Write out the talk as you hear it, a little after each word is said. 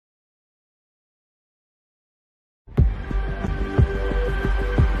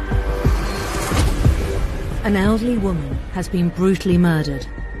An elderly woman has been brutally murdered.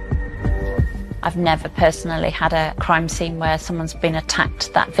 I've never personally had a crime scene where someone's been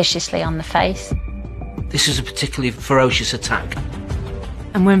attacked that viciously on the face. This is a particularly ferocious attack.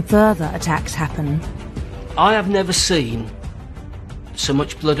 And when further attacks happen... I have never seen so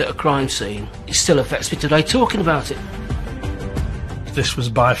much blood at a crime scene. It still affects me today talking about it. This was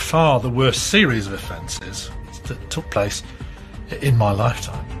by far the worst series of offences that took place in my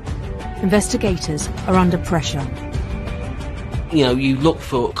lifetime. Investigators are under pressure. You know, you look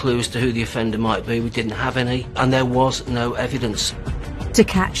for clues to who the offender might be. We didn't have any, and there was no evidence. To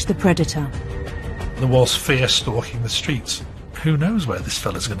catch the predator. There was fear stalking the streets. Who knows where this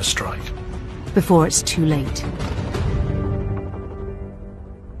fella's going to strike? Before it's too late.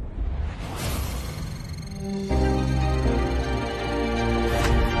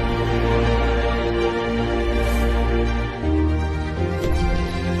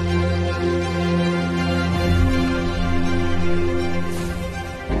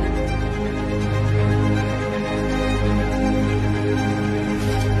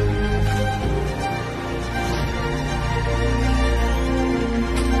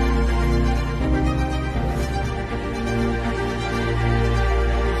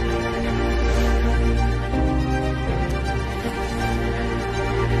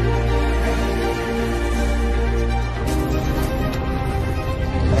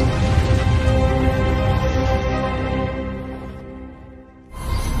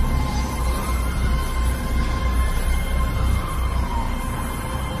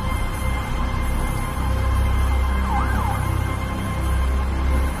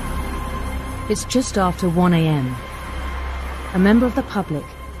 It's just after 1 a.m. A member of the public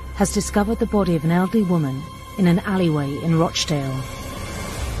has discovered the body of an elderly woman in an alleyway in Rochdale.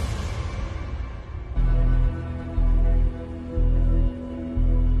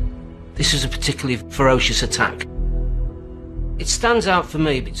 This is a particularly ferocious attack. It stands out for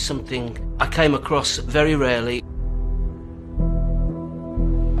me, but it's something I came across very rarely.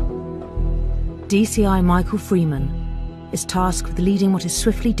 DCI Michael Freeman is tasked with leading what is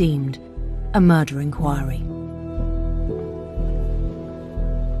swiftly deemed a murder inquiry.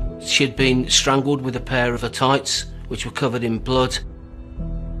 She'd been strangled with a pair of her tights, which were covered in blood.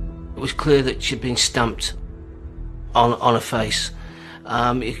 It was clear that she'd been stamped on her face.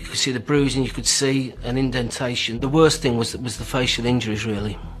 You could see the bruising, you could see an indentation. The worst thing was the facial injuries,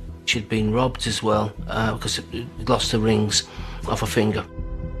 really. She'd been robbed as well, because she'd lost her rings off her finger.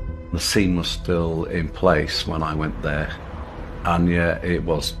 The scene was still in place when I went there, and yeah, it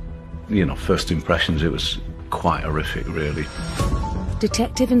was, you know, first impressions, it was quite horrific, really.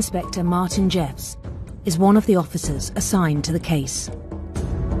 Detective Inspector Martin Jeffs is one of the officers assigned to the case.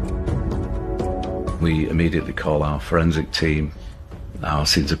 We immediately call our forensic team, our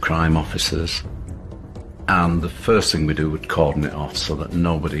scenes of crime officers, and the first thing we do would cordon it off so that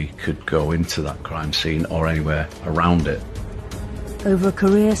nobody could go into that crime scene or anywhere around it. Over a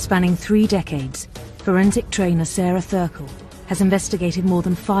career spanning 3 decades, forensic trainer Sarah Thurkle has investigated more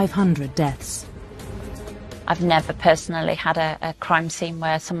than 500 deaths. I've never personally had a crime scene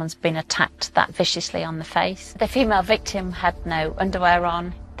where someone's been attacked that viciously on the face. The female victim had no underwear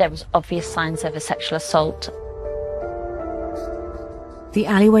on. There was obvious signs of a sexual assault. The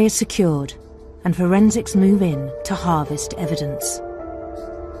alleyway is secured, and forensics move in to harvest evidence.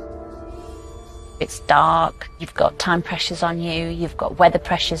 It's dark, you've got time pressures on you, you've got weather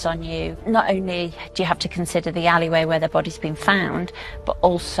pressures on you. Not only do you have to consider the alleyway where the body's been found, but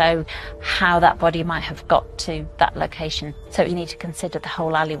also how that body might have got to that location. So you need to consider the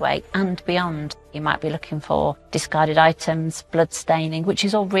whole alleyway and beyond. You might be looking for discarded items, blood staining, which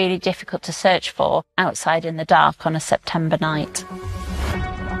is all really difficult to search for outside in the dark on a September night.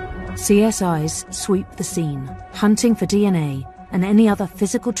 CSIs sweep the scene, hunting for DNA and any other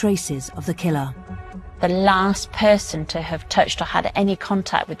physical traces of the killer. The last person to have touched or had any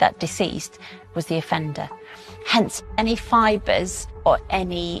contact with that deceased was the offender. Hence, any fibres or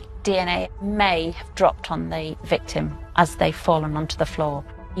any DNA may have dropped on the victim as they've fallen onto the floor.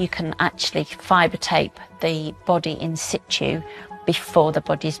 You can actually fibre tape the body in situ before the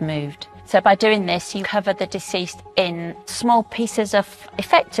body's moved. So by doing this, you cover the deceased in small pieces of,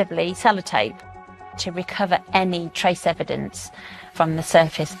 effectively, sellotape to recover any trace evidence from the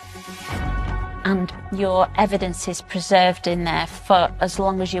surface. And your evidence is preserved in there for as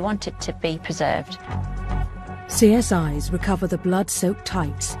long as you want it to be preserved. CSIs recover the blood-soaked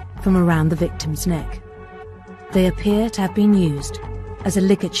tights from around the victim's neck. They appear to have been used as a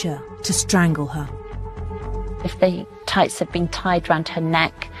ligature to strangle her. If the tights have been tied round her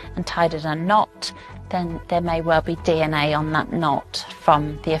neck and tied in a knot, then there may well be DNA on that knot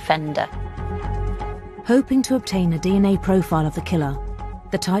from the offender. Hoping to obtain a DNA profile of the killer,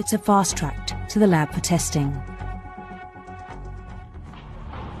 the tights are fast-tracked to the lab for testing.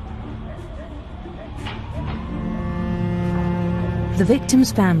 The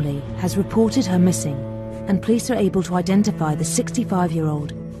victim's family has reported her missing, and police are able to identify the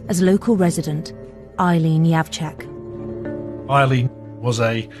 65-year-old as local resident Eileen Yavchak. Eileen was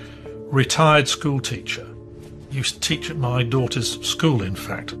a retired school teacher. Used to teach at my daughter's school, in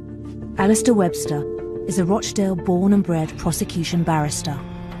fact. Alistair Webster is a Rochdale born and bred prosecution barrister.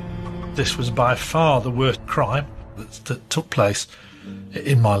 This was by far the worst crime that took place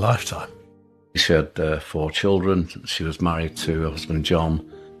in my lifetime. She had 4 children. She was married to her husband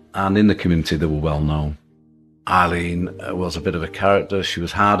John, and in the community they were well known. Eileen was a bit of a character. She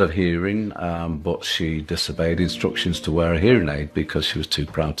was hard of hearing, but she disobeyed instructions to wear a hearing aid because she was too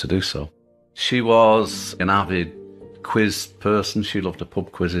proud to do so. She was an avid quiz person. She loved the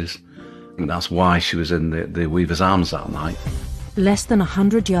pub quizzes, and that's why she was in the Weaver's Arms that night. Less than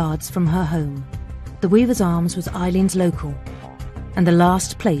 100 yards from her home, the Weaver's Arms was Eileen's local, and the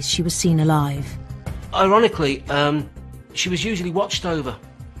last place she was seen alive. Ironically, she was usually watched over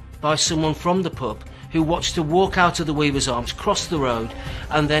by someone from the pub who watched her walk out of the Weaver's Arms, cross the road,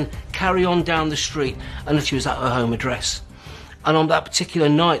 and then carry on down the street until she was at her home address. And on that particular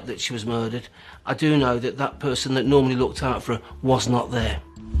night that she was murdered, I do know that that person that normally looked out for her was not there.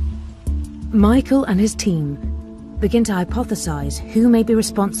 Michael and his team begin to hypothesise who may be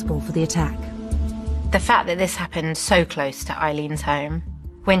responsible for the attack. The fact that this happened so close to Eileen's home,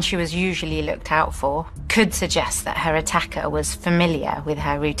 when she was usually looked out for, could suggest that her attacker was familiar with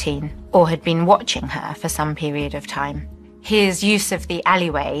her routine or had been watching her for some period of time. His use of the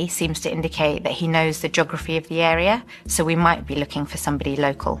alleyway seems to indicate that he knows the geography of the area, so we might be looking for somebody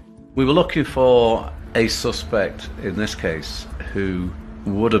local. We were looking for a suspect, in this case, who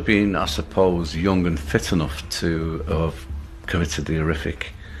would have been, I suppose, young and fit enough to have committed the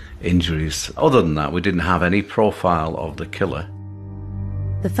horrific injuries. Other than that, we didn't have any profile of the killer.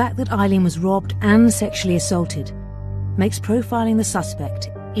 The fact that Eileen was robbed and sexually assaulted makes profiling the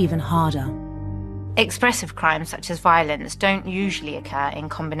suspect even harder. Expressive crimes such as violence don't usually occur in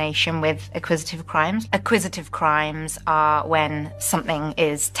combination with acquisitive crimes. Acquisitive crimes are when something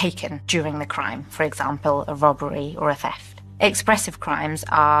is taken during the crime, for example, a robbery or a theft. Expressive crimes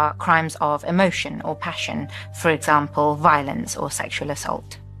are crimes of emotion or passion, for example, violence or sexual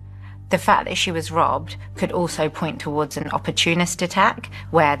assault. The fact that she was robbed could also point towards an opportunist attack,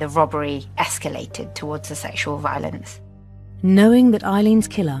 where the robbery escalated towards the sexual violence. Knowing that Eileen's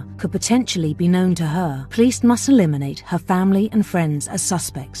killer could potentially be known to her, police must eliminate her family and friends as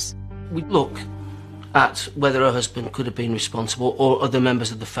suspects. We look at whether her husband could have been responsible or other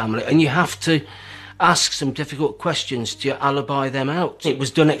members of the family, and you have to ask some difficult questions to alibi them out. It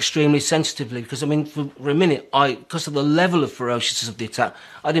was done extremely sensitively because, I mean, for a minute, because of the level of ferociousness of the attack,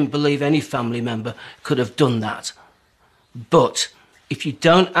 I didn't believe any family member could have done that. But if you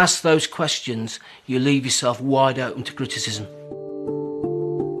don't ask those questions, you leave yourself wide open to criticism.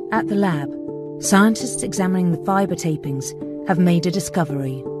 At the lab, scientists examining the fibre tapings have made a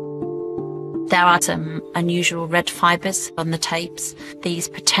discovery. There are some unusual red fibres on the tapes. These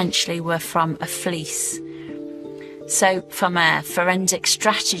potentially were from a fleece. So from a forensic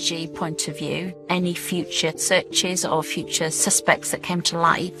strategy point of view, any future searches or future suspects that came to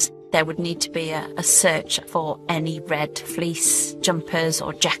light, there would need to be a search for any red fleece jumpers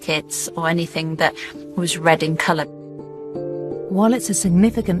or jackets or anything that was red in colour. While it's a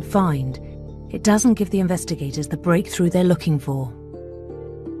significant find, it doesn't give the investigators the breakthrough they're looking for.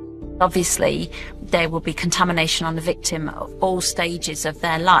 Obviously, there will be contamination on the victim at all stages of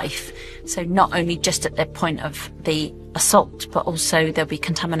their life. So not only just at the point of the assault, but also there'll be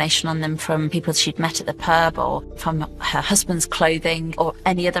contamination on them from people she'd met at the pub or from her husband's clothing or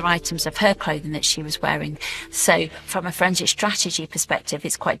any other items of her clothing that she was wearing. So from a forensic strategy perspective,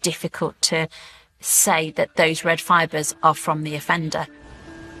 it's quite difficult to say that those red fibres are from the offender.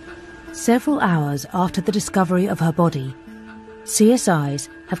 Several hours after the discovery of her body, CSIs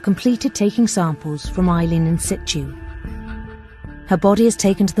have completed taking samples from Eileen in situ. Her body is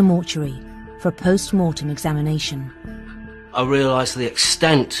taken to the mortuary for a post-mortem examination. I realised the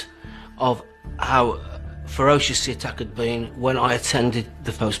extent of how ferocious the attack had been when I attended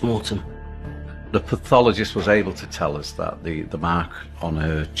the post-mortem. The pathologist was able to tell us that the mark on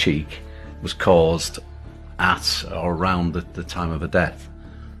her cheek was caused at or around the time of her death.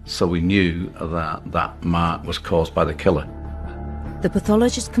 So we knew that that mark was caused by the killer. The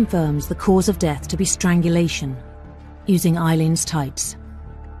pathologist confirms the cause of death to be strangulation, using Eileen's tights.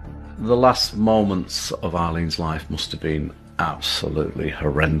 The last moments of Eileen's life must have been absolutely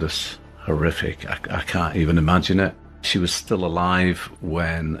horrendous. horrific. I can't even imagine it. She was still alive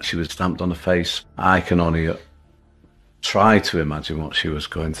when she was stamped on her face. I can only try to imagine what she was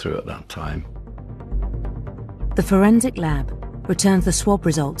going through at that time. The forensic lab returns the swab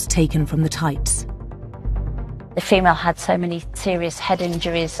results taken from the tights. The female had so many serious head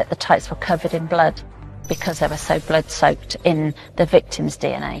injuries that the tights were covered in blood because they were so blood-soaked in the victim's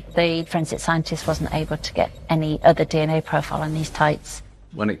DNA. The forensic scientist wasn't able to get any other DNA profile on these tights.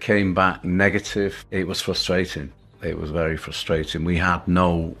 When it came back negative, it was frustrating. It was very frustrating. We had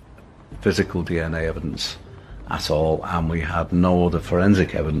no physical DNA evidence at all, and we had no other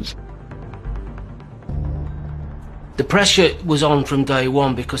forensic evidence. The pressure was on from day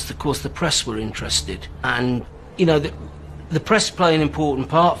one because, of course, the press were interested. And, you know, the press play an important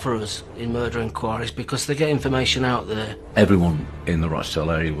part for us in murder inquiries because they get information out there. Everyone in the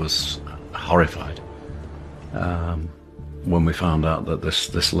Rochdale area was horrified when we found out that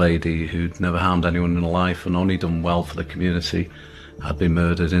this lady who'd never harmed anyone in her life and only done well for the community had been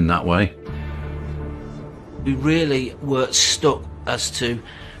murdered in that way. We really were stuck as to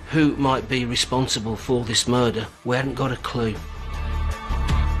who might be responsible for this murder. We hadn't got a clue.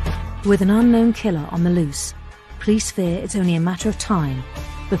 With an unknown killer on the loose, police fear it's only a matter of time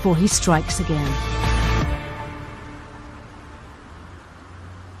before he strikes again.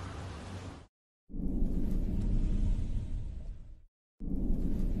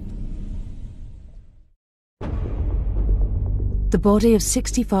 The body of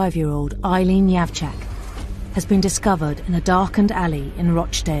 65-year-old Eileen Yavchak has been discovered in a darkened alley in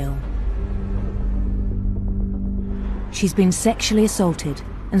Rochdale. She's been sexually assaulted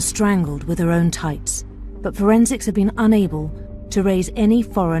and strangled with her own tights, but forensics have been unable to raise any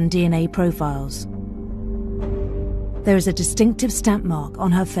foreign DNA profiles. There is a distinctive stamp mark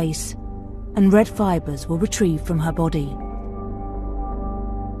on her face, and red fibres were retrieved from her body.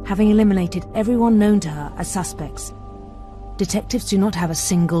 Having eliminated everyone known to her as suspects, detectives do not have a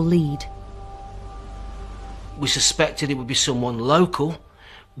single lead. We suspected it would be someone local,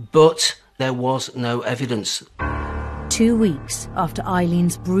 but there was no evidence. 2 weeks after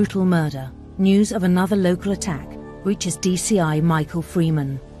Eileen's brutal murder, news of another local attack reaches DCI Michael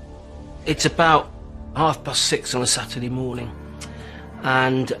Freeman. It's about 6:30 on a Saturday morning,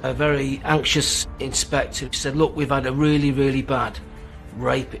 and a very anxious inspector said, look, we've had a really, really bad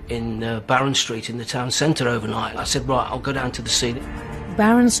rape in Barron Street in the town centre overnight. I said, right, I'll go down to the scene.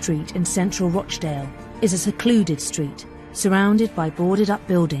 Barron Street in central Rochdale is a secluded street, surrounded by boarded-up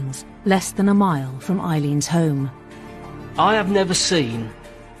buildings, less than a mile from Eileen's home. I have never seen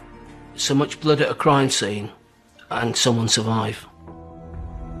so much blood at a crime scene and someone survive.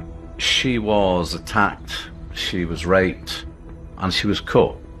 She was attacked, she was raped, and she was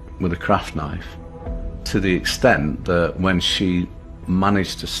cut with a craft knife, to the extent that when she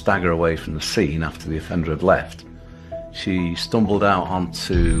managed to stagger away from the scene after the offender had left, she stumbled out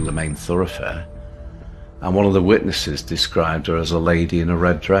onto the main thoroughfare, and one of the witnesses described her as a lady in a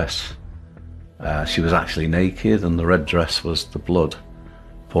red dress. She was actually naked, and the red dress was the blood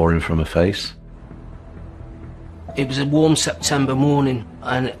pouring from her face. It was a warm September morning,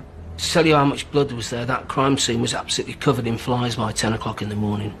 and to tell you how much blood was there, that crime scene was absolutely covered in flies by 10 o'clock in the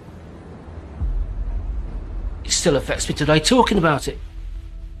morning. It still affects me today talking about it.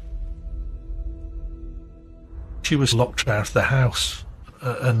 She was locked out of the house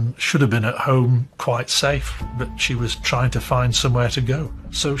and should have been at home quite safe, but she was trying to find somewhere to go.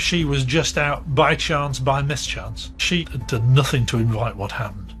 So she was just out by chance, by mischance. She had done nothing to invite what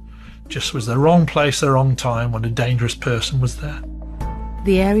happened. Just was the wrong place, the wrong time when a dangerous person was there.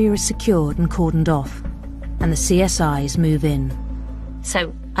 The area is secured and cordoned off, and the CSIs move in.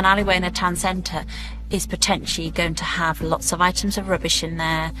 So an alleyway in a town centre is potentially going to have lots of items of rubbish in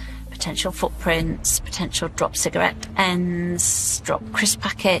there, potential footprints, potential dropped cigarette ends, dropped crisp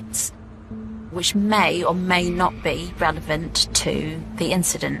packets, which may or may not be relevant to the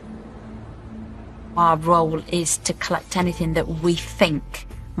incident. Our role is to collect anything that we think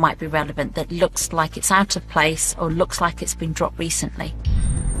might be relevant, that looks like it's out of place or looks like it's been dropped recently.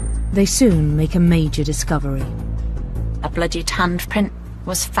 They soon make a major discovery. A bloodied handprint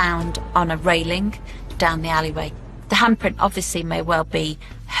was found on a railing down the alleyway. The handprint obviously may well be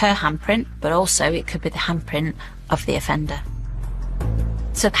her handprint, but also it could be the handprint of the offender.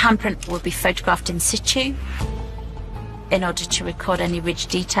 So the handprint will be photographed in situ in order to record any ridge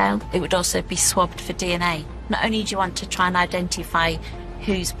detail. It would also be swabbed for DNA. Not only do you want to try and identify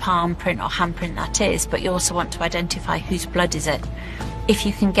whose palm print or handprint that is, but you also want to identify whose blood is it. If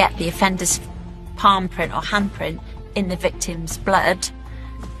you can get the offender's palm print or handprint in the victim's blood,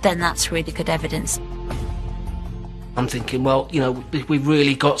 then that's really good evidence. I'm thinking, well, you know, we've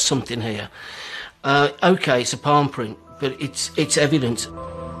really got something here. OK, it's a palm print, but it's evidence.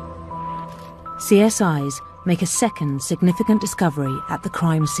 CSIs make a second significant discovery at the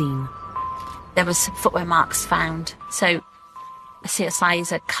crime scene. There was some footwear marks found, so a CSI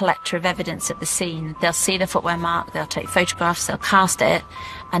is a collector of evidence at the scene. They'll see the footwear mark, they'll take photographs, they'll cast it,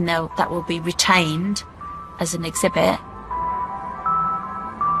 and that will be retained as an exhibit.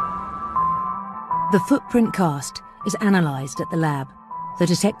 The footprint cast is analysed at the lab. The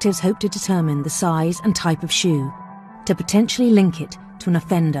detectives hope to determine the size and type of shoe to potentially link it to an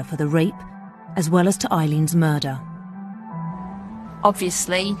offender for the rape as well as to Eileen's murder.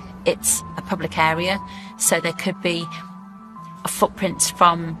 Obviously, it's a public area, so there could be footprints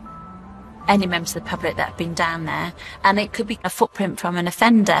from any members of the public that have been down there, and it could be a footprint from an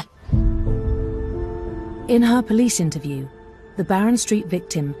offender. In her police interview, the Barron Street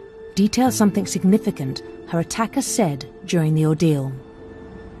victim details something significant her attacker said during the ordeal.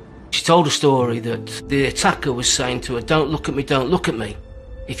 She told a story that the attacker was saying to her, "Don't look at me, don't look at me.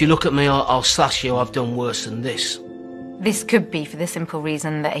 If you look at me, I'll slash you. I've done worse than this." This could be for the simple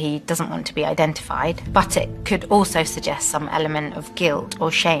reason that he doesn't want to be identified, but it could also suggest some element of guilt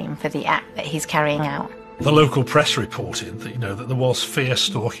or shame for the act that he's carrying out. The local press reported that, that there was fear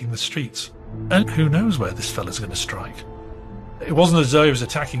stalking the streets. And who knows where this fella's going to strike. It wasn't as though he was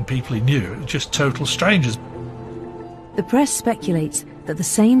attacking people he knew, it was just total strangers. The press speculates that the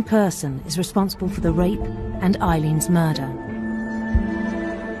same person is responsible for the rape and Eileen's murder,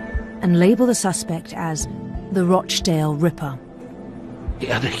 and label the suspect as the Rochdale Ripper. It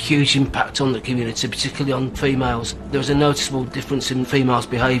had a huge impact on the community, particularly on females. There was a noticeable difference in females'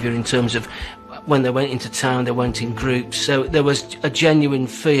 behaviour in terms of when they went into town, they went in groups. So there was a genuine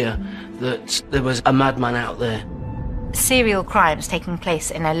fear that there was a madman out there. Serial crimes taking place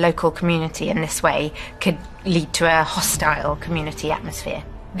in a local community in this way could lead to a hostile community atmosphere.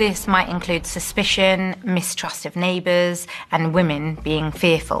 This might include suspicion, mistrust of neighbours, and women being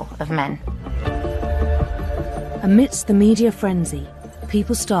fearful of men. Amidst the media frenzy,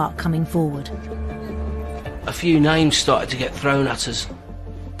 people start coming forward. A few names started to get thrown at us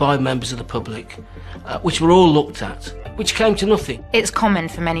by members of the public, which were all looked at, which came to nothing. It's common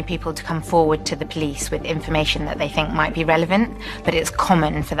for many people to come forward to the police with information that they think might be relevant, but it's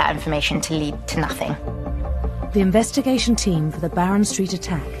common for that information to lead to nothing. The investigation team for the Barron Street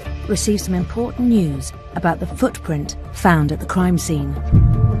attack received some important news about the footprint found at the crime scene.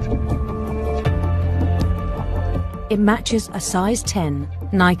 It matches a size 10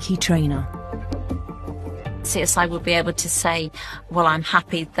 Nike trainer. CSI will be able to say, well, I'm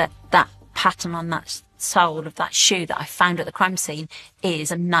happy that that pattern on that sole of that shoe that I found at the crime scene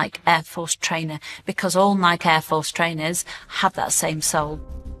is a Nike Air Force trainer, because all Nike Air Force trainers have that same sole.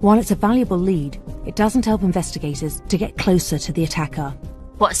 While it's a valuable lead, it doesn't help investigators to get closer to the attacker.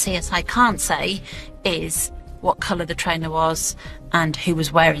 What CSI can't say is what colour the trainer was and who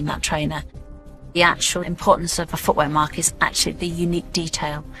was wearing that trainer. The actual importance of a footwear mark is actually the unique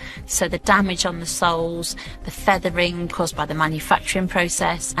detail. So the damage on the soles, the feathering caused by the manufacturing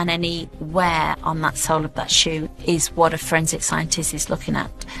process, and any wear on that sole of that shoe is what a forensic scientist is looking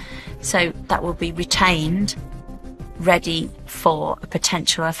at. So that will be retained, ready for a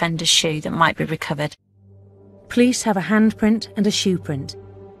potential offender's shoe that might be recovered. Police have a handprint and a shoe print,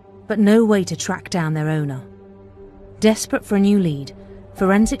 but no way to track down their owner. Desperate for a new lead,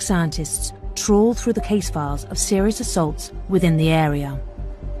 forensic scientists trawl through the case files of serious assaults within the area.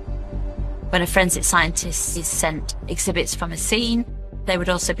 When a forensic scientist is sent exhibits from a scene, they would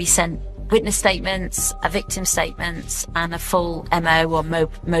also be sent witness statements, a victim statements, and a full MO or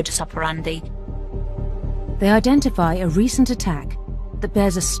modus operandi. They identify a recent attack that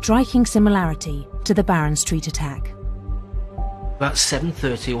bears a striking similarity to the Barron Street attack. About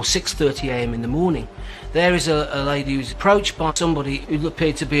 7:30 or 6:30 a.m. in the morning, there is a lady who's approached by somebody who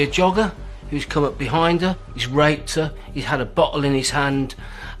appeared to be a jogger, who's come up behind her, he's raped her, he's had a bottle in his hand,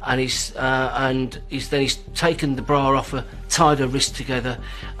 and he's taken the bra off her, tied her wrist together,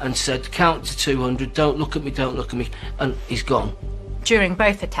 and said, "Count to 200, don't look at me, don't look at me," and he's gone. During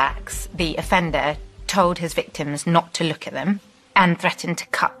both attacks, the offender told his victims not to look at them and threatened to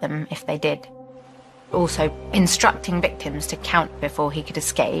cut them if they did. Also, instructing victims to count before he could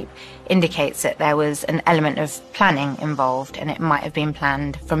escape indicates that there was an element of planning involved, and it might have been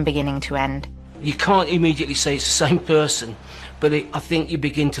planned from beginning to end. You can't immediately say it's the same person, but I think you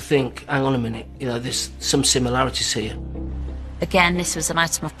begin to think, hang on a minute, there's some similarities here. Again, this was an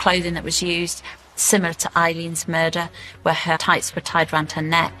item of clothing that was used, similar to Eileen's murder, where her tights were tied around her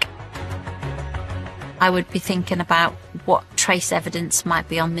neck. I would be thinking about what trace evidence might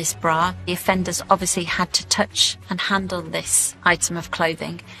be on this bra. The offenders obviously had to touch and handle this item of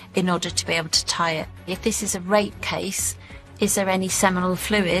clothing in order to be able to tie it. If this is a rape case, is there any seminal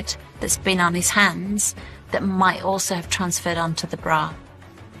fluid that's been on his hands that might also have transferred onto the bra?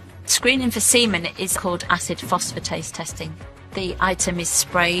 Screening for semen is called acid phosphatase testing. The item is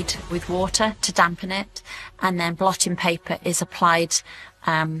sprayed with water to dampen it, and then blotting paper is applied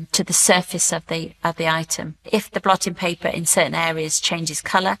to the surface of the item. If the blotting paper in certain areas changes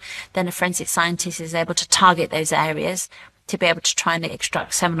colour, then a forensic scientist is able to target those areas to be able to try and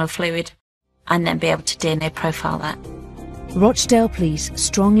extract seminal fluid and then be able to DNA profile that. Rochdale police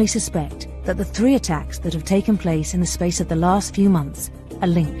strongly suspect that the 3 attacks that have taken place in the space of the last few months are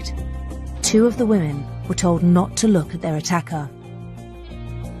linked. 2 of the women were told not to look at their attacker.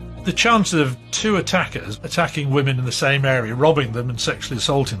 The chance of 2 attackers attacking women in the same area, robbing them and sexually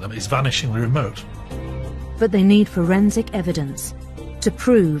assaulting them, is vanishingly remote. But they need forensic evidence to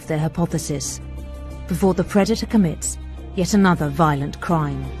prove their hypothesis before the predator commits yet another violent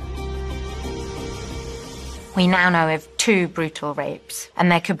crime. We now know of 2 brutal rapes,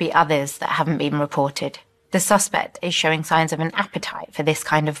 and there could be others that haven't been reported. The suspect is showing signs of an appetite for this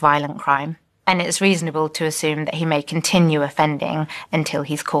kind of violent crime, and it's reasonable to assume that he may continue offending until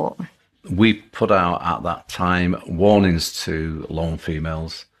he's caught. We put out at that time warnings to lone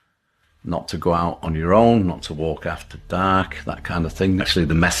females not to go out on your own, not to walk after dark, that kind of thing. Actually,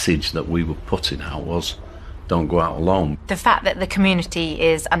 the message that we were putting out was, don't go out alone. The fact that the community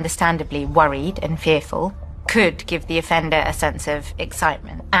is understandably worried and fearful could give the offender a sense of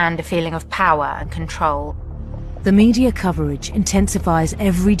excitement and a feeling of power and control. The media coverage intensifies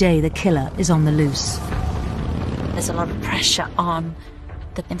every day the killer is on the loose. There's a lot of pressure on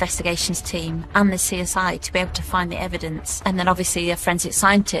the investigations team and the CSI to be able to find the evidence, and then obviously a forensic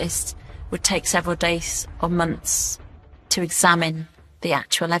scientist would take several days or months to examine the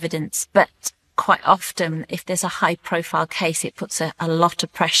actual evidence. But quite often, if there's a high-profile case, it puts a lot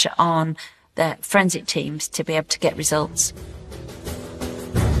of pressure on the forensic teams to be able to get results.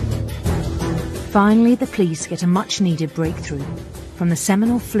 Finally, the police get a much-needed breakthrough from the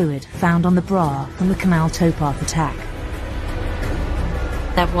seminal fluid found on the bra from the Canal Towpath attack.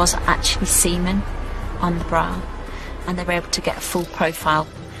 There was actually semen on the bra, and they were able to get a full profile,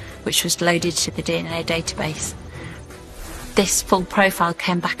 which was loaded to the DNA database. This full profile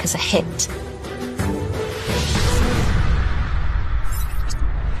came back as a hit.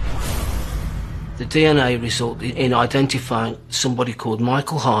 The DNA resulted in identifying somebody called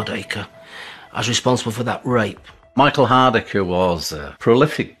Michael Hardacre as responsible for that rape. Michael Hardacre was a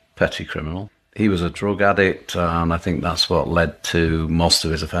prolific petty criminal. He was a drug addict, and I think that's what led to most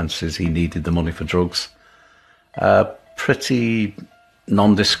of his offences. He needed the money for drugs. Pretty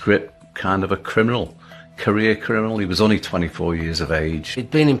nondescript kind of a criminal, career criminal. He was only 24 years of age. He'd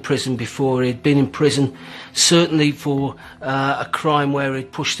been in prison before. He'd been in prison certainly for a crime where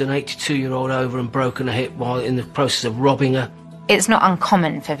he'd pushed an 82-year-old over and broken her hip while in the process of robbing her. It's not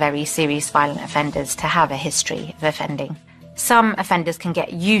uncommon for very serious violent offenders to have a history of offending. Some offenders can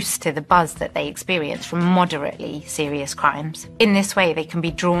get used to the buzz that they experience from moderately serious crimes. In this way, they can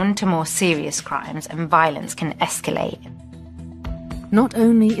be drawn to more serious crimes and violence can escalate. Not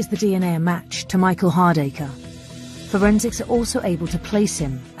only is the DNA a match to Michael Hardacre, forensics are also able to place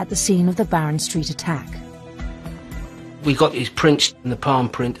him at the scene of the Barron Street attack. We got his print, the palm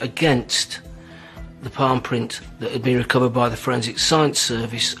print, against the palm print that had been recovered by the Forensic Science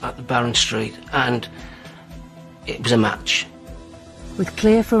Service at the Barron Street, and it was a match. With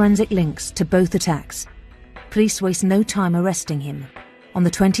clear forensic links to both attacks, police waste no time arresting him on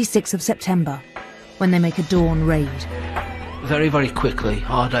the 26th of September when they make a dawn raid. Very, very quickly,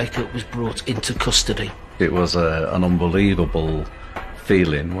 Hardacre was brought into custody. It was an unbelievable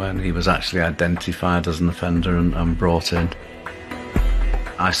feeling when he was actually identified as an offender and brought in.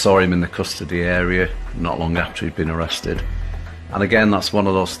 I saw him in the custody area not long after he'd been arrested. And again, that's one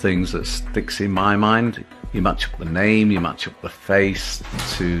of those things that sticks in my mind. You match up the name, you match up the face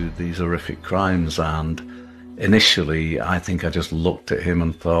to these horrific crimes, and initially I think I just looked at him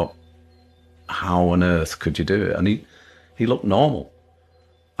and thought, how on earth could you do it? And he looked normal.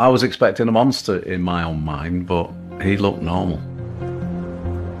 I was expecting a monster in my own mind, but he looked normal.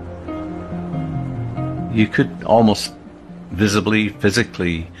 You could almost visibly,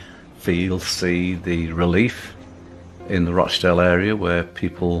 physically see the relief in the Rochdale area, where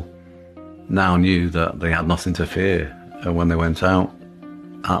people now knew that they had nothing to fear when they went out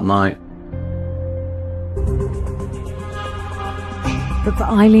at night. But for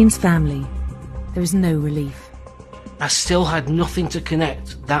Eileen's family, there was no relief. I still had nothing to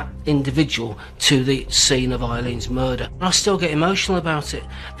connect that individual to the scene of Eileen's murder. And I still get emotional about it,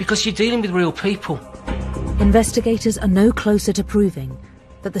 because you're dealing with real people. Investigators are no closer to proving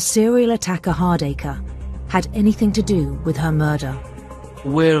that the serial attacker Hardacre had anything to do with her murder.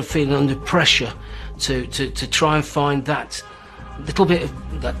 We're feeling under pressure to try and find that little bit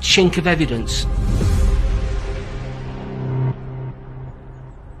of that chink of evidence.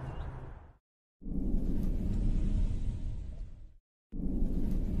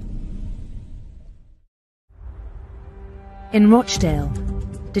 In Rochdale,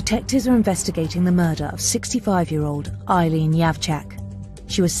 detectives are investigating the murder of 65-year-old Eileen Yavchak.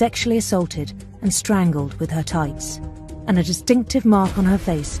 She was sexually assaulted and strangled with her tights, and a distinctive mark on her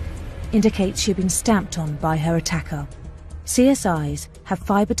face indicates she had been stamped on by her attacker. CSIs have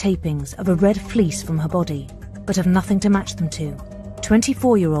fibre tapings of a red fleece from her body, but have nothing to match them to.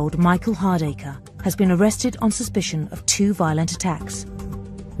 24-year-old Michael Hardacre has been arrested on suspicion of 2 violent attacks,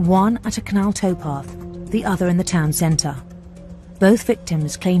 one at a canal towpath, the other in the town centre. Both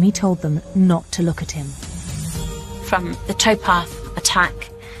victims claim he told them not to look at him. From the towpath attack,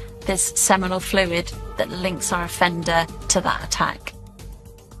 there's seminal fluid that links our offender to that attack.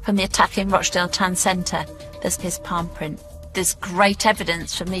 From the attack in Rochdale Town Centre, there's his palm print. There's great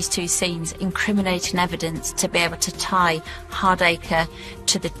evidence from these 2 scenes, incriminating evidence to be able to tie Hardacre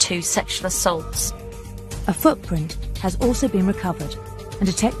to the 2 sexual assaults. A footprint has also been recovered, and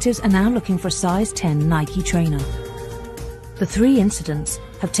detectives are now looking for a size 10 Nike trainer. The 3 incidents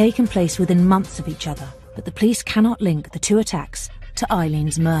have taken place within months of each other, but the police cannot link the 2 attacks to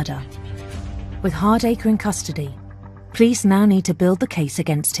Eileen's murder. With Hardacre in custody, police now need to build the case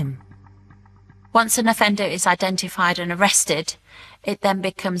against him. Once an offender is identified and arrested, it then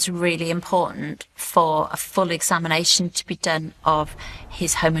becomes really important for a full examination to be done of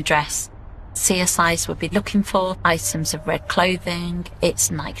his home address. CSIs will be looking for items of red clothing, its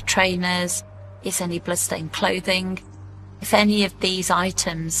Nike trainers, is any bloodstained clothing. If any of these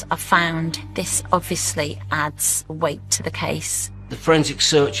items are found, this obviously adds weight to the case. The forensic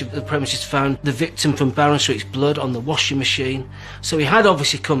search of the premises found the victim from Barron Street's blood on the washing machine, so he had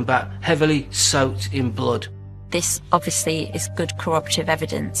obviously come back heavily soaked in blood. This obviously is good corroborative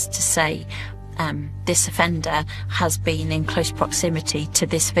evidence to say this offender has been in close proximity to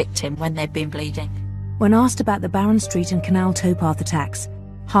this victim when they've been bleeding. When asked about the Barron Street and Canal towpath attacks,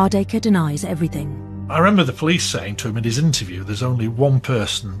 Hardacre denies everything. I remember the police saying to him in his interview, there's only one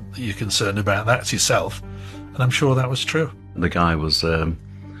person that you're concerned about, that's yourself. And I'm sure that was true. The guy was a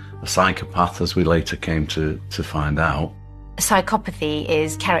psychopath, as we later came to find out. Psychopathy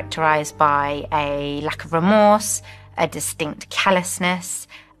is characterised by a lack of remorse, a distinct callousness,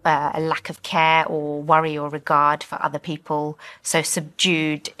 a lack of care or worry or regard for other people, so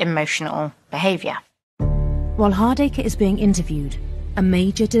subdued emotional behaviour. While Hardacre is being interviewed, a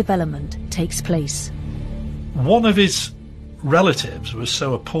major development takes place. One of his relatives was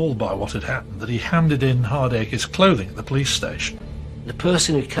so appalled by what had happened that he handed in Hardacre's clothing at the police station. The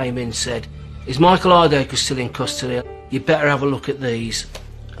person who came in said, "Is Michael Hardacre still in custody? You better have a look at these."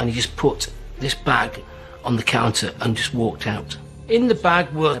 And he just put this bag on the counter and just walked out. In the bag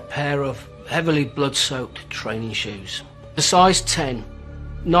were a pair of heavily blood-soaked training shoes. A size 10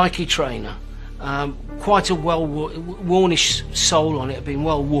 Nike trainer, quite a wornish sole on it, had been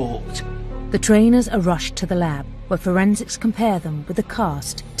well walked. The trainers are rushed to the lab, where forensics compare them with the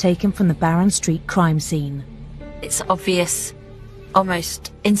cast taken from the Barron Street crime scene. It's obvious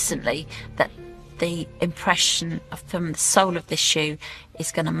almost instantly that the impression from the sole of this shoe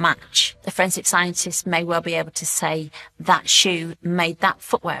is going to match. The forensic scientists may well be able to say that shoe made that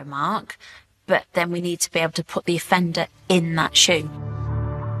footwear mark, but then we need to be able to put the offender in that shoe.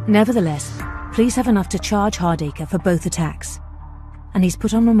 Nevertheless, police have enough to charge Hardacre for both attacks, and he's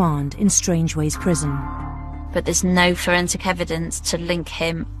put on remand in Strangeways Prison. But there's no forensic evidence to link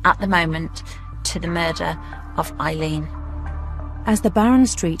him at the moment to the murder of Eileen. As the Barron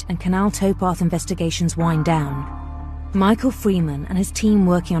Street and Canal towpath investigations wind down, Michael Freeman and his team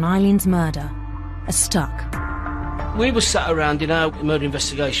working on Eileen's murder are stuck. We were sat around in our murder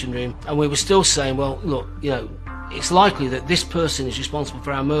investigation room and we were still saying, well, look, it's likely that this person is responsible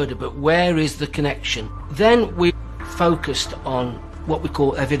for our murder, but where is the connection? Then we focused on what we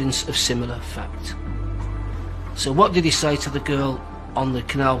call evidence of similar fact. So what did he say to the girl on the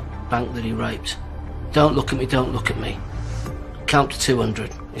canal bank that he raped? Don't look at me, don't look at me. Count to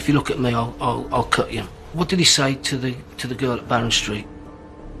 200. If you look at me, I'll cut you. What did he say to the girl at Barron Street?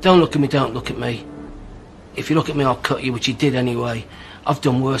 Don't look at me, don't look at me. If you look at me, I'll cut you, which he did anyway. I've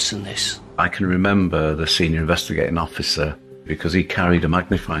done worse than this. I can remember the senior investigating officer because he carried a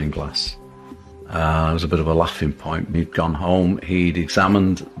magnifying glass It was a bit of a laughing point. He'd gone home, he'd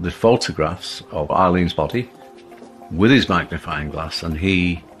examined the photographs of Eileen's body with his magnifying glass, and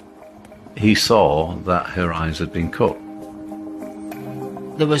he saw that her eyes had been cut.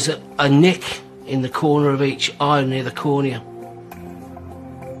 There was a nick in the corner of each eye near the cornea.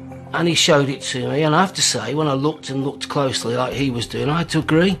 And he showed it to me, and I have to say, when I looked closely like he was doing, I had to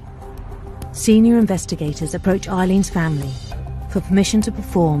agree. Senior investigators approach Eileen's family for permission to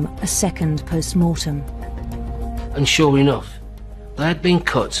perform a second post-mortem. And sure enough, they had been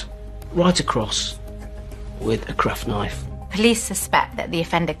cut right across with a craft knife. Police suspect that the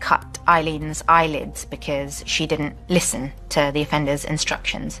offender cut Eileen's eyelids because she didn't listen to the offender's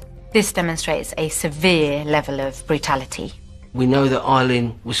instructions. This demonstrates a severe level of brutality. We know that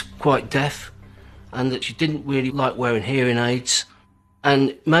Eileen was quite deaf and that she didn't really like wearing hearing aids.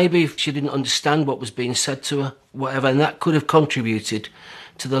 And maybe she didn't understand what was being said to her, whatever, and that could have contributed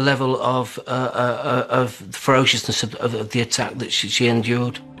to the level of ferociousness of the attack that she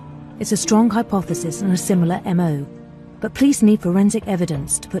endured. It's a strong hypothesis and a similar MO, but police need forensic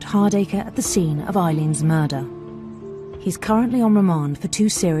evidence to put Hardacre at the scene of Eileen's murder. He's currently on remand for 2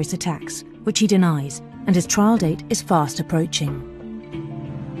 serious attacks, which he denies, and his trial date is fast approaching.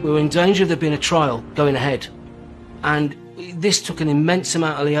 We were in danger of there being a trial going ahead, and this took an immense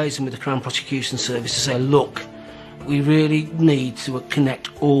amount of liaison with the Crown Prosecution Service to say, look, we really need to connect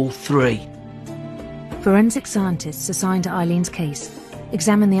all 3. Forensic scientists assigned to Eileen's case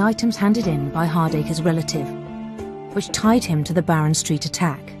examined the items handed in by Hardacre's relative, which tied him to the Barron Street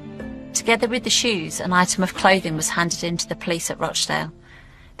attack. Together with the shoes, an item of clothing was handed in to the police at Rochdale.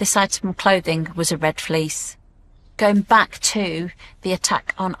 This item of clothing was a red fleece. Going back to the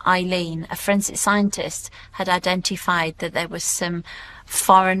attack on Eileen, a forensic scientist had identified that there was some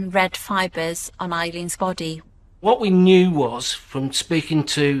foreign red fibres on Eileen's body. What we knew was, from speaking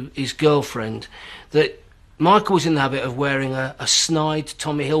to his girlfriend, that Michael was in the habit of wearing a snide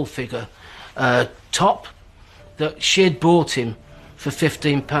Tommy Hilfiger top that she had bought him for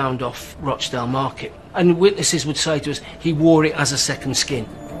 £15 off Rochdale Market. And witnesses would say to us, he wore it as a second skin.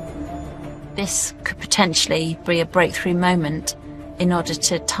 This could potentially be a breakthrough moment in order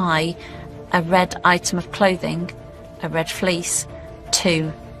to tie a red item of clothing, a red fleece,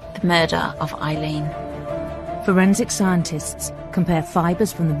 to the murder of Eileen. Forensic scientists compare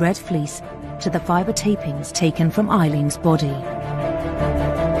fibres from the red fleece to the fibre tapings taken from Eileen's body.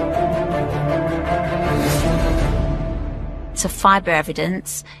 So fibre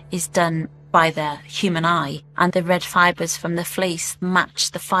evidence is done by the human eye, and the red fibres from the fleece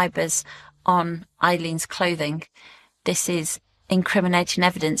match the fibres on Eileen's clothing. This is incriminating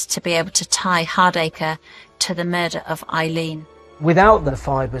evidence to be able to tie Hardacre to the murder of Eileen. Without the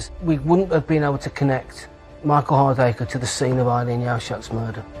fibres, we wouldn't have been able to connect Michael Hardacre to the scene of Eileen Yausak's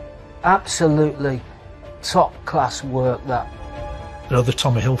murder. Absolutely top-class work, that. There are the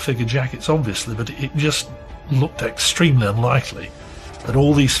Tommy Hilfiger jackets, obviously, but it just looked extremely unlikely that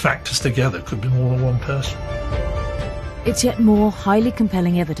all these factors together could be more than one person. It's yet more highly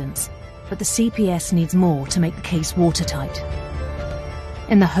compelling evidence, but the CPS needs more to make the case watertight.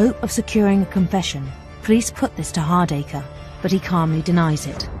 In the hope of securing a confession, police put this to Hardacre, but he calmly denies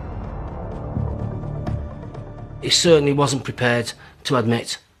it. He certainly wasn't prepared to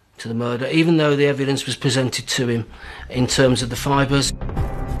admit to the murder, even though the evidence was presented to him in terms of the fibres.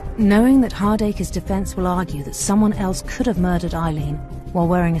 Knowing that Hardacre's defence will argue that someone else could have murdered Eileen while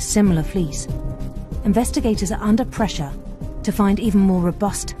wearing a similar fleece, investigators are under pressure to find even more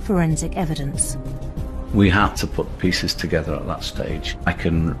robust forensic evidence. We had to put pieces together at that stage. I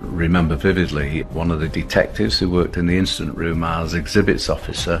can remember vividly one of the detectives who worked in the incident room as exhibits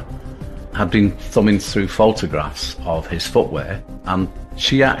officer had been thumbing through photographs of his footwear, and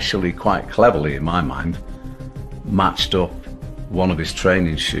she actually, quite cleverly in my mind, matched up one of his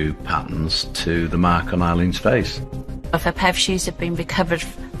training shoe patterns to the mark on Eileen's face. If a pair of shoes had been recovered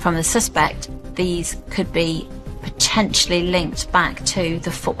from the suspect, these could be potentially linked back to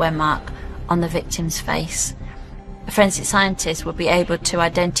the footwear mark on the victim's face. A forensic scientist will be able to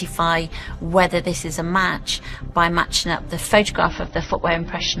identify whether this is a match by matching up the photograph of the footwear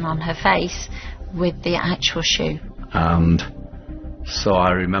impression on her face with the actual shoe. And so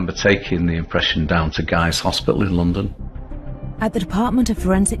I remember taking the impression down to Guy's Hospital in London. At the Department of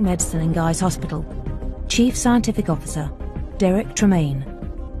Forensic Medicine in Guy's Hospital, Chief Scientific Officer Derek Tremaine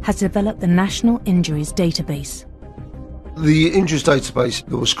has developed the National Injuries Database. The injuries database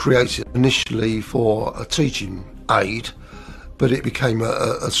was created initially for a teaching aid, but it became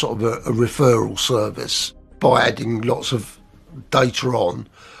a sort of a referral service. By adding lots of data on,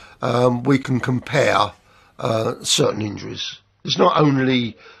 we can compare certain injuries. It's not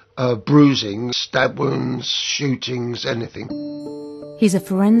only bruising, stab wounds, shootings, anything. He's a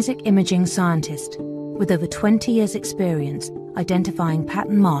forensic imaging scientist with over 20 years' experience identifying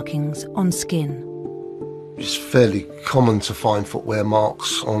pattern markings on skin. It's fairly common to find footwear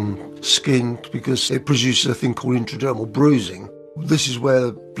marks on skin because it produces a thing called intradermal bruising. This is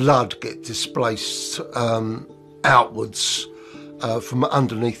where blood gets displaced outwards from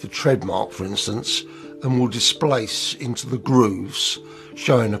underneath the tread mark, for instance, and will displace into the grooves,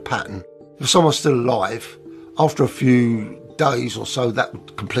 showing a pattern. If someone's still alive, after a few days or so, that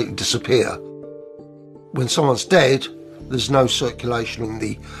would completely disappear. When someone's dead, there's no circulation in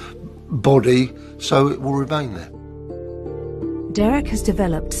the body, so it will remain there. Derek has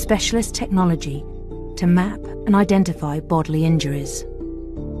developed specialist technology to map and identify bodily injuries.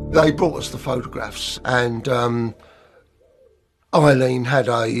 They brought us the photographs, and Eileen had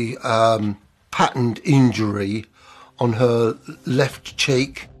a patterned injury on her left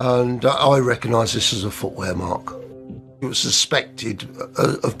cheek, and I recognise this as a footwear mark. It was suspected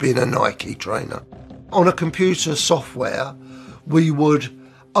of being a Nike trainer. On a computer software, we would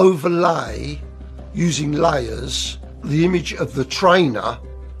overlay, using layers, the image of the trainer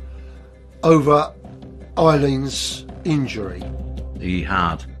over Eileen's injury. He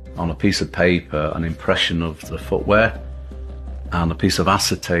had on a piece of paper an impression of the footwear and a piece of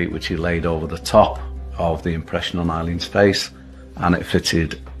acetate which he laid over the top of the impression on Eileen's face, and it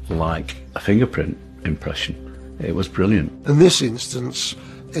fitted like a fingerprint impression. It was brilliant. In this instance,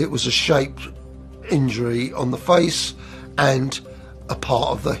 it was a shaped injury on the face and a part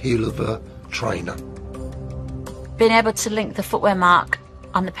of the heel of a trainer. Being able to link the footwear mark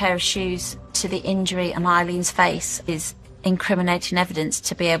on the pair of shoes to the injury on Eileen's face is incriminating evidence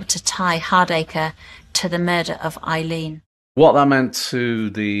to be able to tie Hardacre to the murder of Eileen. What that meant to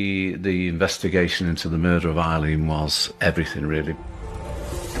the investigation into the murder of Eileen was everything, really.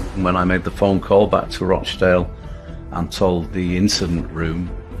 When I made the phone call back to Rochdale and told the incident room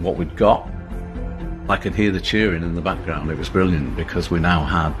what we'd got, I could hear the cheering in the background. It was brilliant because we now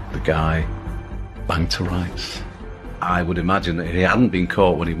had the guy banged to rights. I would imagine that if he hadn't been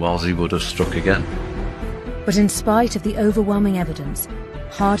caught when he would have struck again. But in spite of the overwhelming evidence,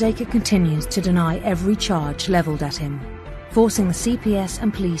 Hardacre continues to deny every charge levelled at him, forcing the CPS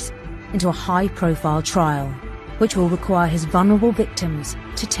and police into a high-profile trial, which will require his vulnerable victims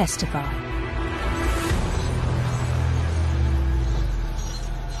to testify.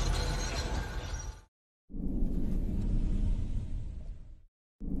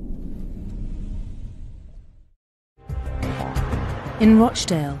 In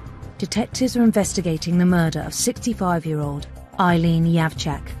Rochdale, detectives are investigating the murder of 65-year-old Eileen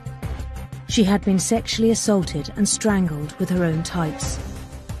Yavchak. She had been sexually assaulted and strangled with her own tights.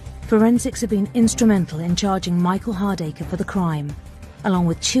 Forensics have been instrumental in charging Michael Hardacre for the crime, along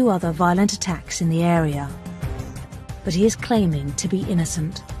with 2 other violent attacks in the area. But he is claiming to be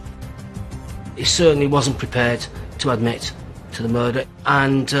innocent. He certainly wasn't prepared to admit to the murder,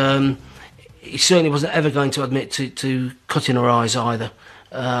 and he certainly wasn't ever going to admit to cutting her eyes either.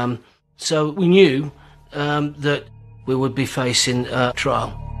 So we knew that we would be facing a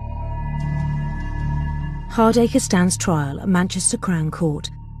trial. Hardacre stands trial at Manchester Crown Court,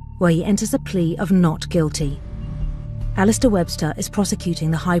 where he enters a plea of not guilty. Alistair Webster is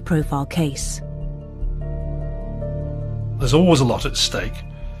prosecuting the high-profile case. There's always a lot at stake.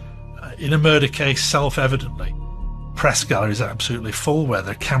 In a murder case, self-evidently, press galleries are absolutely full where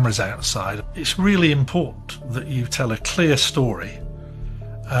there are cameras outside. It's really important that you tell a clear story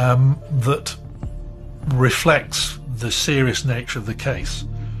that reflects the serious nature of the case.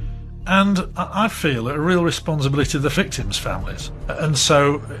 And I feel a real responsibility to the victims' families. And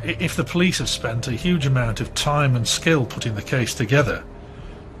so if the police have spent a huge amount of time and skill putting the case together,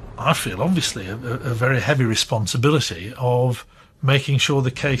 I feel obviously a very heavy responsibility of making sure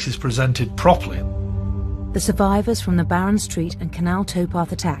the case is presented properly. The survivors from the Barron Street and Canal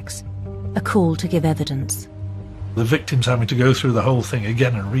Towpath attacks are called to give evidence. The victims having to go through the whole thing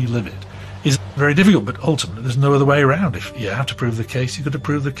again and relive it is very difficult, but ultimately there's no other way around. If you have to prove the case, you've got to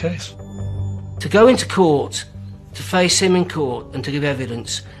prove the case. To go into court, to face him in court and to give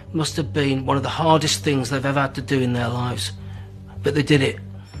evidence must have been one of the hardest things they've ever had to do in their lives. But they did it.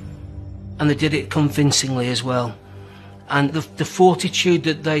 And they did it convincingly as well. And the fortitude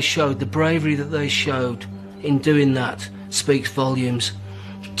that they showed, the bravery that they showed in doing that speaks volumes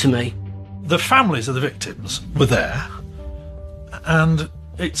to me. The families of the victims were there, and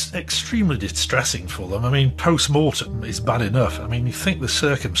it's extremely distressing for them. I mean, post-mortem is bad enough. I mean, you think the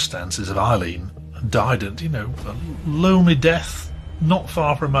circumstances of Eileen died at, a lonely death, not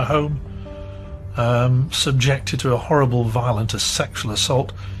far from her home, subjected to a horrible, violent sexual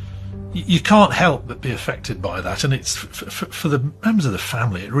assault. You can't help but be affected by that, and it's for the members of the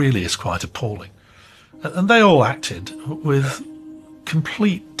family, it really is quite appalling. And they all acted with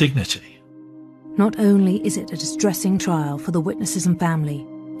complete dignity. Not only is it a distressing trial for the witnesses and family,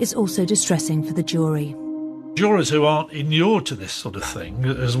 it's also distressing for the jury. Jurors who aren't inured to this sort of thing,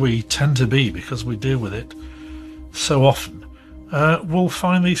 as we tend to be because we deal with it so often, will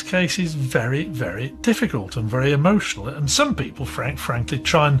find these cases very, very difficult and very emotional. And some people, frankly,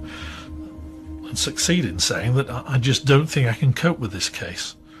 try and succeed in saying that I just don't think I can cope with this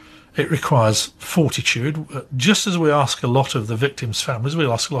case. It requires fortitude. Just as we ask a lot of the victims' families, we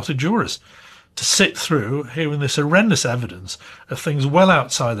ask a lot of jurors to sit through hearing this horrendous evidence of things well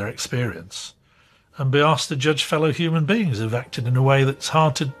outside their experience and be asked to judge fellow human beings who've acted in a way that's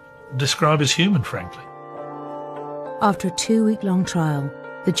hard to describe as human, frankly. After a 2-week-long trial,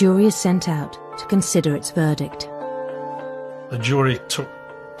 the jury is sent out to consider its verdict. The jury took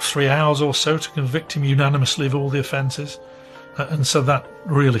 3 hours or so to convict him unanimously of all the offences, and so that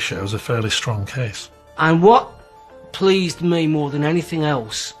really shows a fairly strong case. And what pleased me more than anything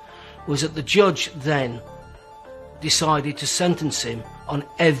else was that the judge then decided to sentence him on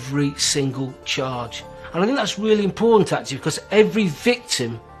every single charge. And I think that's really important, actually, because every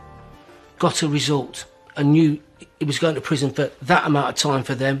victim got a result and knew he was going to prison for that amount of time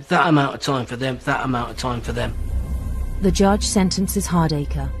for them, that amount of time for them, that amount of time for them. The judge sentences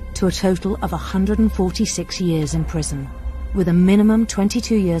Hardacre to a total of 146 years in prison, with a minimum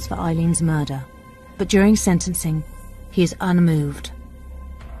 22 years for Eileen's murder. But during sentencing, he is unmoved.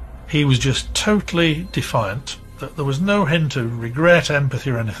 He was just totally defiant, that there was no hint of regret, empathy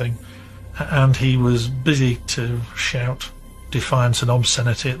or anything, and he was busy to shout defiance and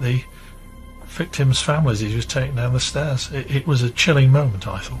obscenity at the victims' families as he was taken down the stairs. It was a chilling moment,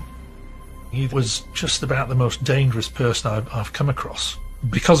 I thought. He was just about the most dangerous person I've come across,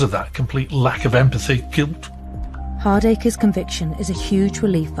 because of that complete lack of empathy, guilt. Hardacre's conviction is a huge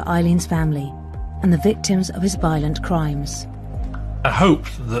relief for Eileen's family and the victims of his violent crimes. I hope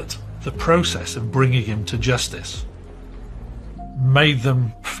that the process of bringing him to justice made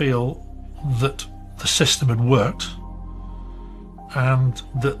them feel that the system had worked and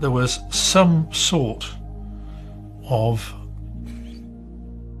that there was some sort of,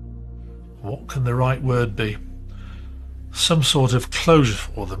 what can the right word be, some sort of closure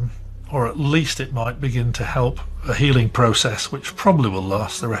for them, or at least it might begin to help a healing process which probably will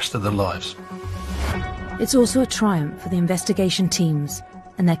last the rest of their lives. It's also a triumph for the investigation teams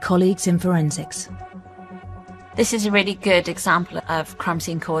and their colleagues in forensics. This is a really good example of crime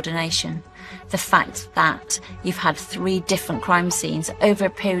scene coordination. The fact that you've had 3 different crime scenes over a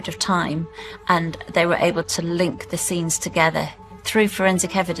period of time and they were able to link the scenes together through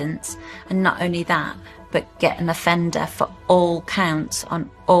forensic evidence, and not only that, but get an offender for all counts on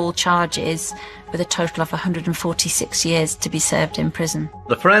all charges with a total of 146 years to be served in prison.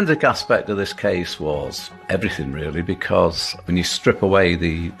 The forensic aspect of this case was everything really, because when you strip away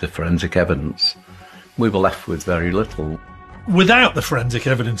the forensic evidence, we were left with very little. Without the forensic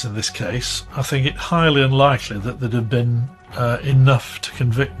evidence in this case, I think it highly unlikely that there'd have been enough to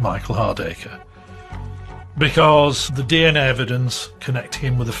convict Michael Hardacre, because the DNA evidence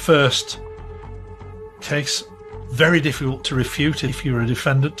connecting him with the first case, very difficult to refute if you're a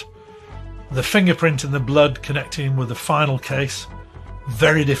defendant. The fingerprint in the blood connecting him with the final case,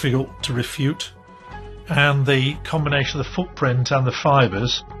 very difficult to refute. And the combination of the footprint and the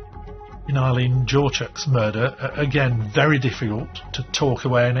fibres in Eileen Dworchak's murder, again, very difficult to talk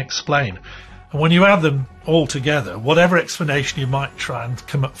away and explain. And when you add them all together, whatever explanation you might try and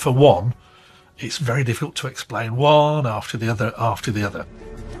come up for one, it's very difficult to explain one after the other after the other.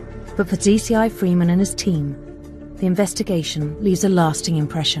 But for DCI Freeman and his team, the investigation leaves a lasting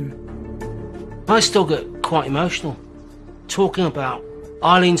impression. I still get quite emotional talking about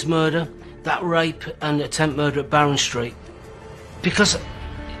Eileen's murder, that rape and attempt murder at Barron Street, because,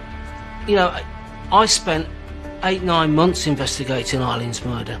 you know, I spent 8-9 months investigating Eileen's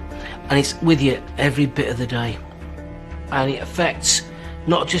murder, and it's with you every bit of the day, and it affects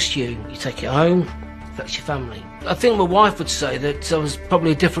not just you. You take it home, it affects your family. I think my wife would say that I was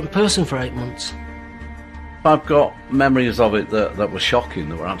probably a different person for 8 months. I've got memories of it that were shocking,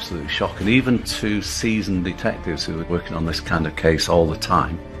 that were absolutely shocking, even to seasoned detectives who were working on this kind of case all the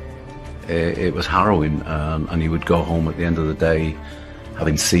time. It was harrowing, and you would go home at the end of the day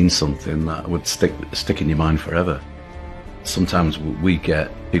having seen something that would stick in your mind forever. Sometimes we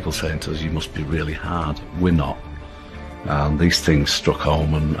get people saying to us, you must be really hard. We're not. And these things struck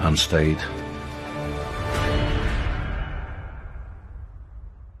home and stayed